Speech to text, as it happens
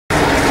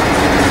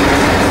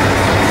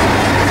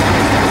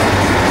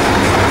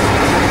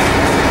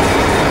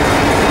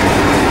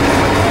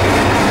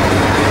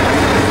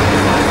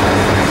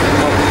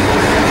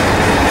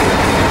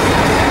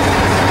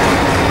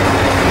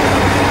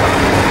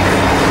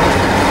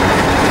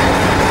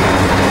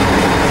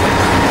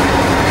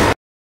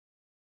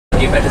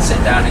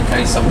around in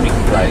case somebody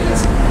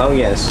complains. Oh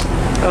yes.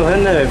 Oh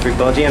hello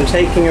everybody, I'm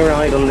taking a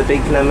ride on the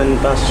Big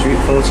Lemon bus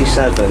route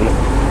 47.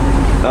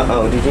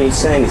 Uh-oh, did you need to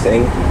say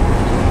anything?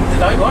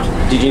 Did I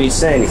what? Did you need to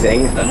say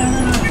anything? No.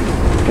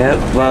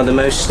 Yep, well the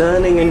most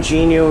stunning and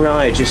genial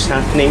ride just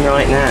happening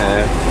right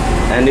now,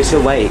 and it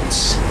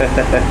awaits.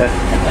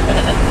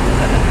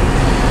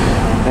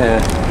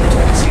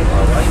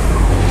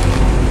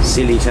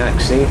 Silly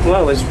taxi.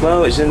 Well, it's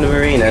in the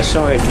marina.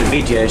 Sorry if the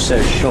video's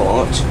so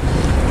short,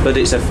 but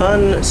it's a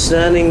fun,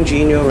 stunning,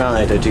 genial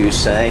ride, I do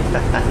say.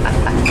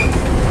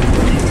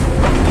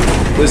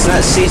 Was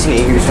that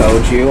Sydney who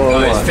told you, or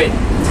what? It's Finn.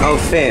 Oh,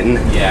 Finn.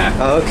 Yeah.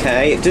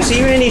 Okay. Does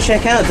he really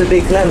check out the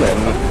Big Lemon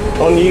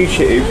on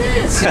YouTube?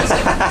 Yes.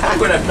 I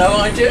would have no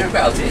idea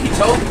about it. He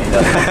told me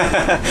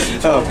that. He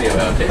told me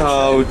about it.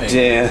 Oh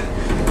dear.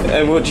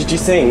 What did you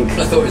think?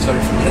 I thought it was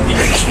very funny.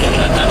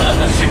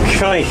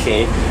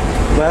 Crikey.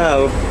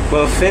 Well,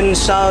 Finn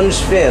sounds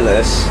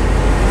fearless.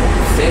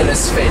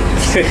 Fearless Finn.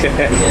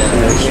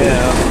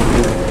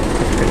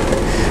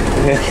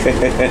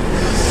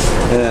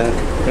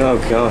 Oh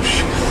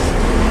gosh.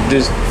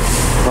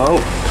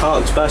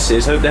 Parked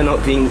buses, hope they're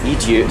not being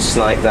idiots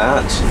like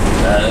that.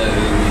 No,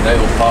 they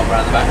all park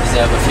around the back because they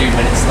have a few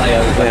minutes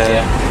layover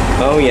here.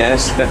 Oh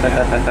yes.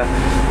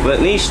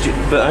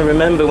 But I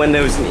remember when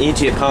there was an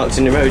idiot parked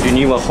in the road and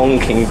you were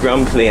honking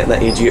grumpily at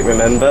that idiot,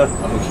 remember?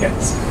 Oh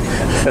yes.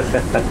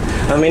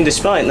 I mean,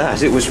 despite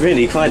that, it was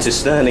really quite a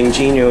stunning,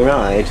 genial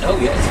ride. Oh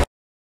yes.